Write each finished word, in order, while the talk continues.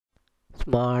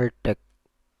Small tech.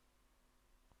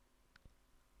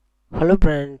 Hello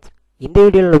friends, இந்த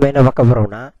வீடியோவில் நம்ம என்ன பார்க்க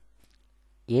போகிறோம்னா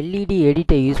எல்இடி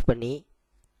எடிட்டை யூஸ் பண்ணி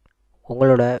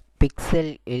உங்களோட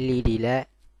பிக்சல் எல்இடியில்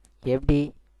எப்படி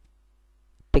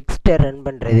டெக்ஸ்ட்டை ரன்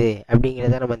பண்ணுறது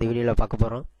அப்படிங்கிறத நம்ம இந்த வீடியோவில் பார்க்க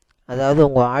போகிறோம். அதாவது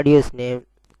உங்கள் ஆடியோஸ் நேம்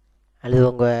அல்லது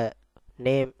உங்கள்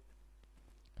நேம்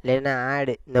இல்லைன்னா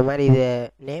ஆடு இந்த மாதிரி இதை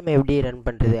நேம் எப்படி ரன்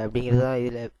பண்ணுறது அப்படிங்கிறது தான்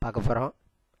இதில் பார்க்க போகிறோம்.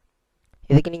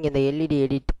 இதுக்கு நீங்கள் இந்த எல்இடி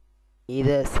எடிட்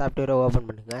இதை சாஃப்ட்வேரை ஓப்பன்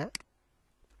பண்ணுங்கள்.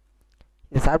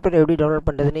 இந்த சாஃப்ட்வேர் எப்படி டவுன்லோட்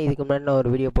பண்ணுறதுன்னு இதுக்கு முன்னாடி நான் ஒரு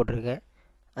வீடியோ போட்டிருக்கேன்.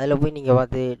 அதில் போய் நீங்கள்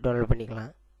பார்த்து டவுன்லோட்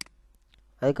பண்ணிக்கலாம்.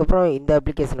 அதுக்கப்புறம் இந்த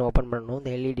அப்ளிகேஷனை ஓப்பன் பண்ணணும்.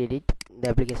 இந்த எல்இடி எடிட் இந்த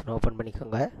அப்ளிகேஷனை ஓப்பன்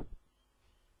பண்ணிக்கோங்க.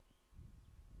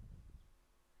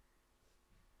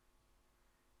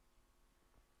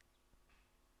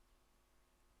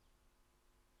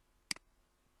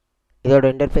 இதோட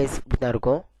இன்டர்ஃபேஸ் இப்படி தான்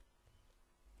இருக்கும்.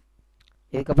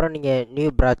 இதுக்கப்புறம் நீங்கள்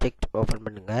நியூ ப்ராஜெக்ட் ஓப்பன்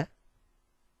பண்ணுங்கள்.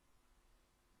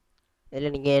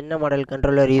 இதில் நீங்கள் என்ன மாடல்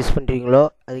கண்ட்ரோலர் யூஸ் பண்ணுறீங்களோ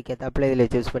அதுக்கேற்றாப்புல இதில்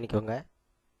சூஸ் பண்ணிக்கோங்க.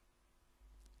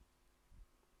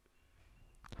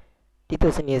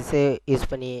 2000S யூஸ்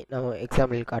பண்ணி நான்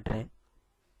எக்ஸாம்பிள் காட்டுறேன்.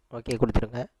 ஓகே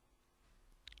கொடுத்துருங்க.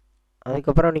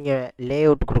 அதுக்கப்புறம் நீங்கள்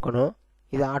லேஅவுட் கொடுக்கணும்.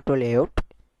 இது ஆட்டோ லேஅவுட்.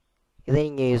 இதை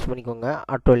நீங்கள் யூஸ் பண்ணிக்கோங்க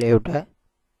ஆட்டோ லேஅவுட்டை.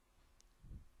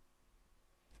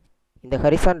 இந்த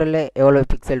ஹரிசாண்டலில் எவ்வளோ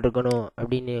பிக்சல் இருக்கணும்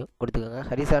அப்படின்னு கொடுத்துக்கோங்க.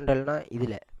 ஹரிசாண்டல்னால்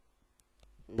இதில்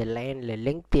இந்த லைனில்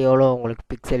லெங்க்த் எவ்வளோ உங்களுக்கு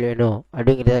பிக்சல் வேணும்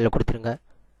அப்படிங்கிறத அதில் கொடுத்துருங்க.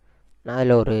 நான்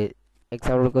அதில் ஒரு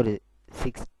எக்ஸாம்பிளுக்கு ஒரு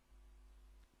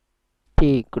 60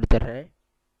 கொடுத்துட்றேன்.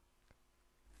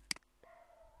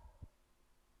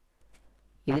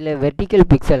 இதில் வெர்டிக்கல்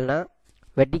பிக்சல்னால்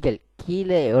வெர்டிக்கல்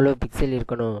கீழே எவ்வளோ பிக்சல்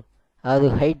இருக்கணும், அதாவது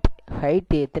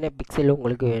ஹைட்டு எத்தனை பிக்சல்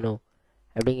உங்களுக்கு வேணும்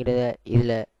அப்படிங்கிறத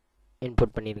இதில்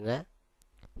இன்புட் பண்ணிடுங்க.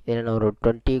 இதில் நான் ஒரு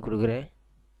 20 கொடுக்குறேன்.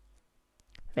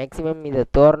 மேக்ஸிமம் இதை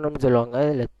தோரணம்னு சொல்லுவாங்க.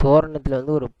 இதில் தோரணத்தில்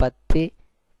வந்து ஒரு 10,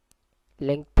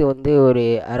 லெங்க்த்து வந்து ஒரு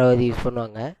 60 யூஸ்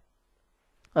பண்ணுவாங்க.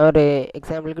 ஒரு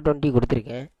எக்ஸாம்பிளுக்கு 20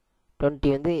 கொடுத்துருக்கேன். 20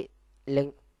 வந்து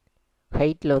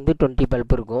ஹைட்டில் வந்து 20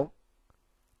 பல்ப் இருக்கும்.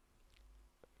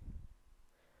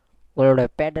 உங்களோட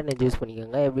பேட்டர்னை சூஸ்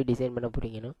பண்ணிக்கோங்க, எப்படி டிசைன் பண்ண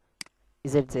போகிறீங்கன்னு.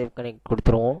 இசட் சேவ் கனெக்ட்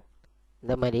கொடுத்துருவோம்.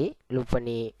 இந்த மாதிரி லூப்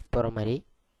பண்ணி போகிற மாதிரி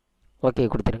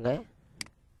ஓகே கொடுத்துருங்க.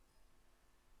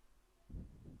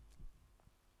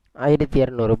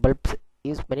 1200 பல்ப்ஸ்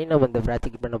யூஸ் பண்ணி நம்ம இந்த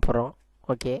ப்ராஜெக்ட் பண்ண போகிறோம்.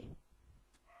 ஓகே,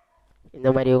 இந்த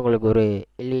மாதிரி உங்களுக்கு ஒரு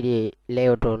எல்இடி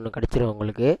லேஅவுட் ஒன்று கிடச்சிரும்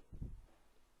உங்களுக்கு.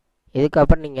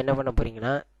 இதுக்கப்புறம் நீங்கள் என்ன பண்ண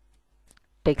போகிறீங்கன்னா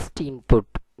டெக்ஸ்ட்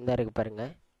இன்புட் இந்த இருக்குது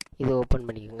பாருங்கள், இது ஓப்பன்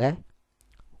பண்ணிக்கோங்க.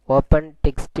 ஓப்பன்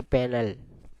டெக்ஸ்ட் பேனல்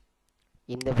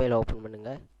இந்த ஃபைலை ஓப்பன்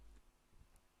பண்ணுங்கள்.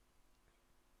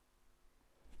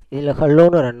 இதில்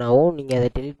ஹலோன்னு ரன் ஆகும். நீங்கள்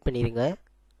அதை டெலீட் பண்ணிடுங்க.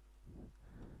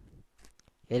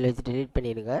 இதில் வச்சு டெலீட்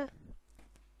பண்ணிடுங்க.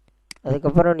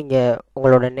 அதுக்கப்புறம் நீங்கள்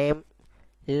உங்களோட நேம்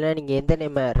இல்லைனா நீங்கள் எந்த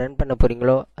நேமை ரன் பண்ண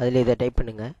போகிறீங்களோ அதில் இதை டைப்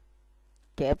பண்ணுங்கள்.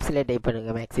 கேப்ஸில் டைப்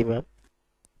பண்ணுங்கள் மேக்ஸிமம்.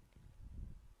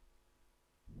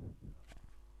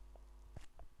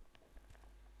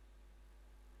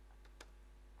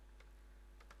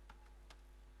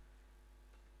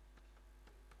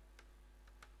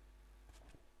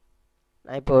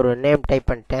 நான் இப்போ ஒரு நேம் டைப்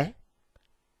பண்ணிட்டேன்.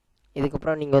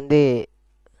 இதுக்கப்புறம் நீங்கள் வந்து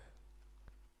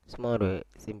சும்மா ஒரு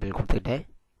சிம்பிள் கொடுத்துக்கிட்டேன்.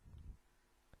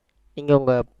 நீங்கள்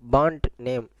உங்கள் பாண்ட்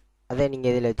நேம் அதை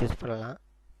நீங்கள் இதில் சூஸ் பண்ணலாம்.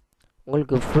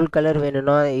 உங்களுக்கு ஃபுல் கலர்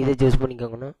வேணும்னா இதை சூஸ்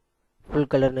பண்ணிக்கோங்கணும். ஃபுல்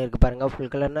கலர்னு இருக்குது பாருங்கள்.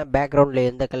 ஃபுல் கலர்னால் பேக்ரவுண்டில்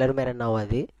எந்த கலருமே ரன்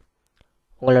ஆகாது,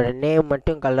 உங்களோட நேம்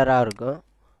மட்டும் கலராக இருக்கும்.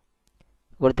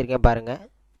 கொடுத்துருக்கேன் பாருங்கள்.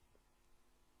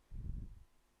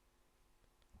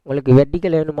 உங்களுக்கு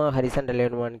வெர்டிக்கல் வேணுமா ஹரிசாண்டல்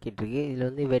வேணுமான்னு கேட்டிருக்கு. இதில்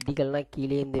வந்து வெர்டிக்கல்னால்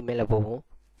கீழேருந்து மேலே போகும்.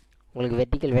 உங்களுக்கு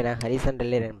வெர்டிக்கல் வேணாம்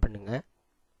ஹரிசாண்டல்லே ரன் பண்ணுங்கள்.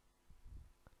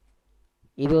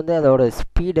 இது வந்து அதோட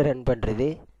ஸ்பீடை ரன் பண்ணுறது.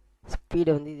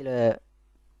 ஸ்பீடை வந்து இதில்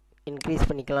இன்க்ரீஸ்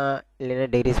பண்ணிக்கலாம் இல்லைன்னா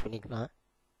டிக்ரீஸ் பண்ணிக்கலாம்.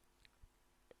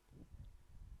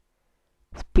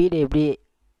 ஸ்பீடை எப்படி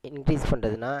இன்க்ரீஸ்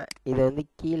பண்ணுறதுனா இதை வந்து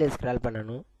கீழே ஸ்க்ரால்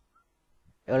பண்ணணும்.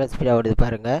 எவ்வளோ ஸ்பீடாக ஓடுது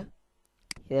பாருங்கள்.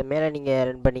 இதை மேலே நீங்கள்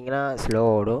ரன் பண்ணிங்கன்னா ஸ்லோ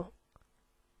ஓடும்.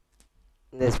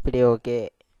 இந்த ஸ்பீடே ஓகே.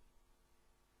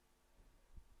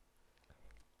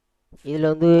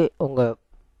 இதில் வந்து உங்கள்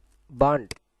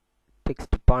பாண்ட்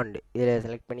டெக்ஸ்ட் பாண்ட் இதில்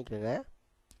செலக்ட் பண்ணிக்கோங்க.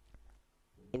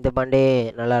 இந்த பாண்டே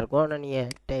நல்லாயிருக்கும். ஆனால் நீங்கள்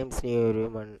டைம்ஸ்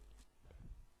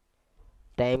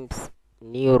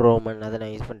நியூ ரோமன் அதை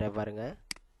நான் யூஸ் பண்ணுறேன் பாருங்கள்.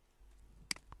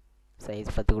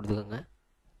 சைஸ் 10 கொடுத்துக்கோங்க.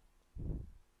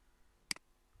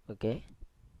 ஓகே,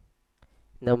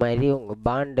 இந்த மாதிரி உங்கள்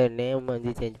பாண்டை நேம்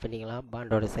வந்து சேஞ்ச் பண்ணிக்கலாம்.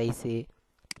 பாண்டோட சைஸு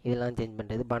இதெல்லாம் சேஞ்ச்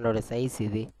பண்ணுறது. பாண்டோட சைஸ்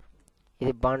இது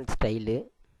பாண்ட் ஸ்டைலு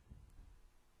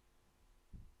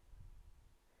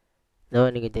இந்த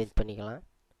மாதிரி நீங்கள் சேஞ்ச் பண்ணிக்கலாம்.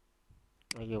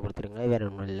 ஓகே கொடுத்துருங்க, வேறு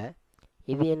ஒன்றும் இல்லை.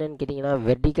 இது என்னன்னு கேட்டிங்கன்னா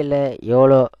வெர்டிக்கலில்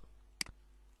எவ்வளோ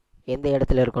எந்த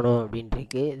இடத்துல இருக்கணும் அப்படின்ட்டு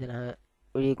இருக்குது. இது நான்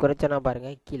இப்படி குறைச்சனா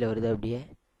பாருங்கள் கீழே வருது, அப்படியே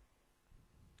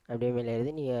மேலே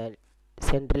வருது. நீங்கள்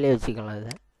சென்டர்லேயே வச்சுக்கலாம்.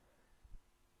 அதை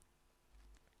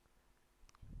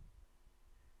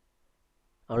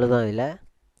அவ்வளோதான்.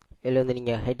 இதில் வந்து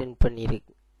நீங்கள் ஹைட்டன்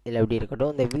பண்ணியிருக்கு. இதில் எப்படி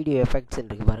இருக்கட்டும். இந்த வீடியோ எஃபெக்ட்ஸ்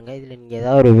இருக்குது பாருங்கள். இதில் நீங்கள்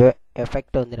ஏதாவது ஒரு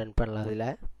எஃபெக்டை வந்து ரன் பண்ணலாம்.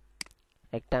 இதில்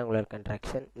ரெக்டாங்குலர்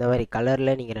கன்ட்ராக்ஷன் இந்த மாதிரி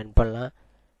கலரில் நீங்கள் ரன் பண்ணலாம்.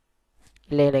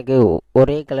 இல்லை எனக்கு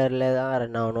ஒரே கலரில் தான்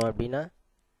ரன் ஆகணும் அப்படின்னா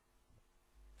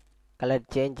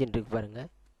கலர் சேஞ்சுன்னு இருக்கு பாருங்கள்.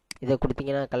 இதை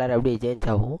கொடுத்தீங்கன்னா கலர் அப்படியே சேஞ்ச்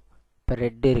ஆகும். இப்போ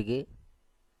ரெட்டு இருக்குது,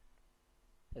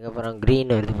 அதுக்கப்புறம்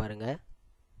க்ரீன் வருது பாருங்கள்.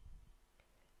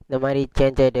 இந்த மாதிரி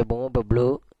சேஞ்ச் ஆகிட்டே போகும். இப்போ ப்ளூ,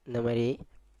 இந்த மாதிரி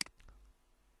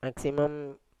மேக்ஸிமம்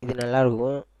இது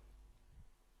நல்லாயிருக்கும்.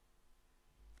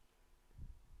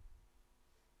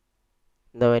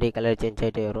 இந்த மாதிரி கலர் சேஞ்ச்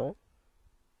ஆகிட்டே வரும்.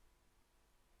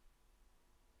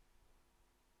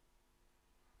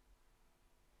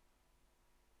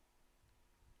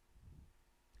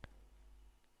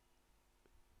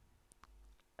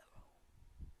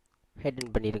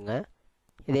 ஹைட்டன் பண்ணிடுங்க.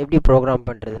 இதை எப்படி ப்ரோக்ராம்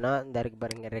பண்ணுறதுன்னா இந்த இருக்கு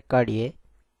பாருங்கள்,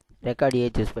 ரெக்கார்டியே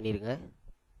சூஸ் பண்ணிடுங்க.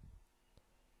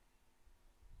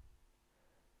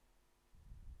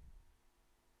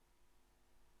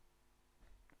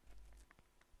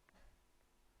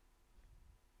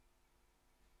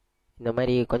 இந்த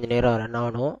மாதிரி கொஞ்சம் நேரம் ரன்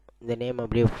ஆகணும். இந்த நேம்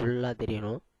அப்படியே ஃபுல்லாக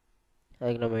தெரியணும்.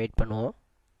 அதுக்கு நம்ம வெயிட் பண்ணுவோம்.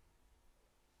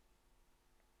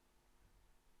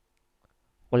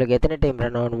 உங்களுக்கு எத்தனை டைம்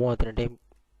ரன் ஆகணுமோ அத்தனை டைம்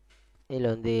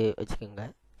இதில் வந்து வச்சுக்கோங்க.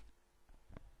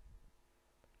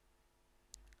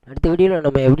 அடுத்த வீடியோவில்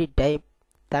நம்ம எப்படி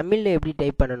தமிழில் எப்படி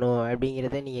டைப் பண்ணணும்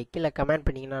அப்படிங்கிறத நீங்கள் கீழே கமெண்ட்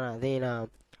பண்ணிங்கன்னா அதையும் நான்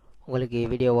உங்களுக்கு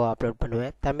வீடியோவாக அப்லோட்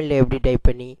பண்ணுவேன். தமிழில் எப்படி டைப்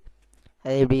பண்ணி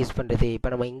அதை எப்படி யூஸ் பண்ணுறது.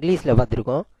 இப்போ நம்ம இங்கிலீஷில்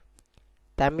பார்த்துருக்கோம்.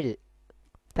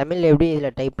 தமிழில் எப்படி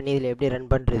இதில் டைப் பண்ணி இதில் எப்படி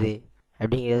ரன் பண்ணுறது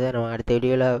அப்படிங்கிறத நம்ம அடுத்த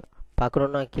வீடியோவில்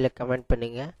பார்க்கணுன்னா கீழே கமெண்ட்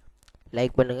பண்ணுங்கள்,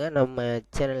 லைக் பண்ணுங்கள், நம்ம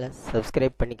சேனலை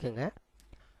சப்ஸ்கிரைப் பண்ணிக்கோங்க.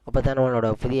 அப்போ தான் நம்மளோட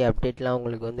புதிய அப்டேட்லாம்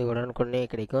உங்களுக்கு வந்து உடனுக்குடனே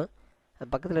கிடைக்கும்.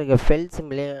 அது பக்கத்தில் இருக்க ஃபெல்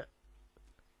சிம்பிளையும்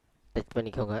டச்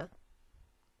பண்ணிக்கோங்க.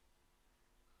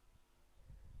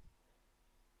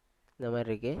 இந்த மாதிரி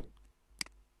இருக்குது.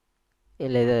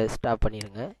 இதில் இதை ஸ்டாப்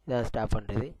பண்ணிடுங்க. இதான் ஸ்டாப்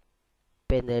பண்ணுறது.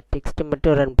 இப்போ இந்த டெக்ஸ்ட்டு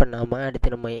மட்டும் ரன் பண்ணாமல்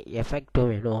அடுத்து நம்ம எஃபெக்ட்டும்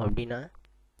வேணும் அப்படின்னா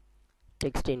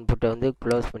டெக்ஸ்ட் இன்புட்டை வந்து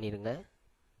க்ளோஸ் பண்ணிடுங்க.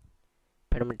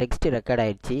 இப்போ நம்ம டெக்ஸ்ட்டு ரெக்கார்ட்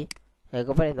ஆகிடுச்சு.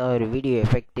 அதுக்கப்புறம் இந்த ஒரு வீடியோ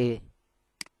எஃபெக்ட்டு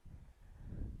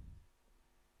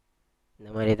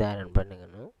இந்த மாதிரி தான் ரன்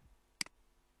பண்ணுங்கணும்.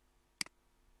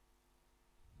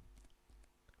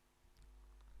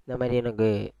 இந்த மாதிரி எனக்கு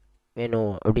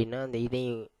வேணும் அப்படின்னா அந்த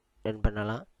இதையும் ரன்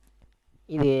பண்ணலாம்.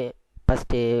 இது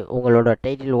ஃபஸ்ட்டு உங்களோட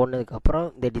டைட்டில் ஓடுனதுக்கப்புறம்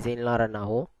இந்த டிசைன்லாம் ரன்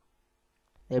ஆகும்.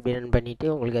 எப்படி ரன் பண்ணிவிட்டு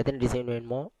உங்களுக்கு எத்தனை டிசைன்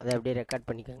வேணுமோ அதை அப்படியே ரெக்கார்ட்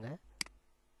பண்ணிக்கோங்க.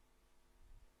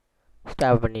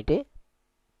 ஸ்டாப் பண்ணிவிட்டு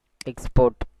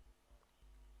எக்ஸ்போர்ட்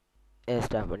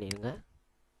ஸ்டாப் பண்ணிடுங்க.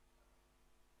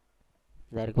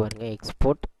 இதாக இருக்குது பாருங்கள்,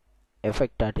 எக்ஸ்போர்ட்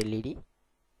effect.led.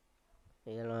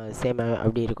 இதெல்லாம் சேம்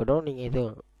அப்படி இருக்கட்டும். நீங்கள்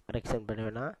எதுவும் கரெக்ஷன் பண்ண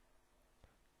வேணாம்.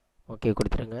 ஓகே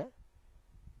கொடுத்துருங்க.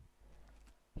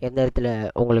 எந்த இடத்துல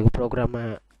உங்களுக்கு ப்ரோக்ராமை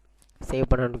சேவ்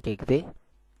பண்ணணும்னு கேட்குது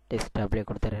டெஸ்க்டாப்லேயே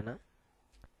கொடுத்துறேன்னா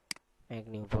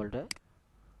மேக் நியூ ஃபோல்டர்.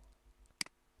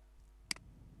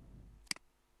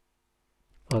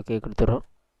 ஓகே கொடுத்துறோம்.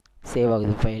 சேவ்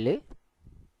ஆகுது, ஃபைலு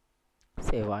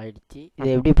சேவ் ஆகிடுச்சு. இதை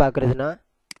எப்படி பார்க்குறதுனா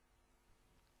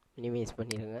மினிமைஸ்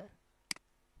பண்ணிடுங்க.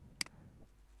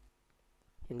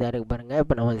 இந்த இருக்கு பாருங்கள்.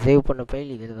 இப்போ நம்ம சேவ் பண்ண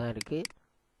ஃபைல் இதில் தான் இருக்குது.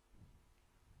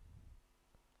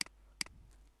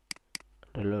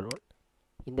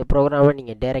 இந்த ப்ரோக்ராமை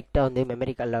நீங்கள் டைரெக்டாக வந்து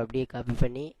மெமரி கார்டில் அப்படியே காப்பி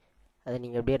பண்ணி அதை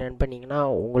நீங்கள் அப்படியே ரன் பண்ணிங்கன்னா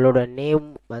உங்களோட நேம்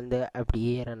வந்து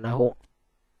அப்படியே ரன் ஆகும்.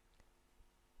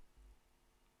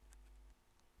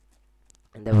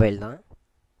 இந்த ஃபைல் தான்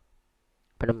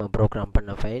இப்போ நம்ம ப்ரோக்ராம்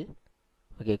பண்ண ஃபைல்.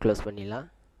 ஓகே க்ளோஸ் பண்ணிடலாம்.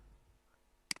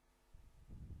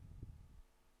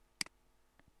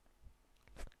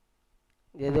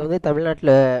 இது வந்து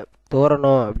தமிழ்நாட்டில்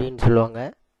தோரணம் அப்படின்னு சொல்லுவாங்க.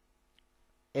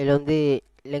 இதில் வந்து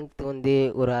லெங்க்த் வந்து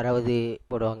ஒரு 60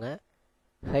 போடுவாங்க.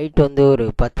 ஹைட் வந்து ஒரு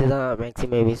 10 தான்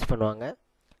மேக்ஸிமம் யூஸ் பண்ணுவாங்க.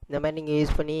 இந்த மாதிரி நீங்கள்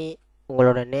யூஸ் பண்ணி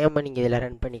உங்களோட நேமை நீங்கள் இதில்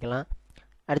ரன் பண்ணிக்கலாம்.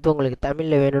 அடுத்து உங்களுக்கு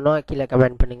தமிழில் வேணும்னா கீழே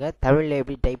கமெண்ட் பண்ணுங்கள். தமிழில்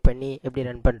எப்படி டைப் பண்ணி எப்படி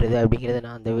ரன் பண்ணுறது அப்படிங்கிறத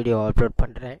நான் அந்த வீடியோ அப்லோட்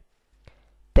பண்ணுறேன்.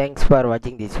 தேங்க்ஸ் ஃபார்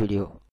வாட்சிங் திஸ் வீடியோ.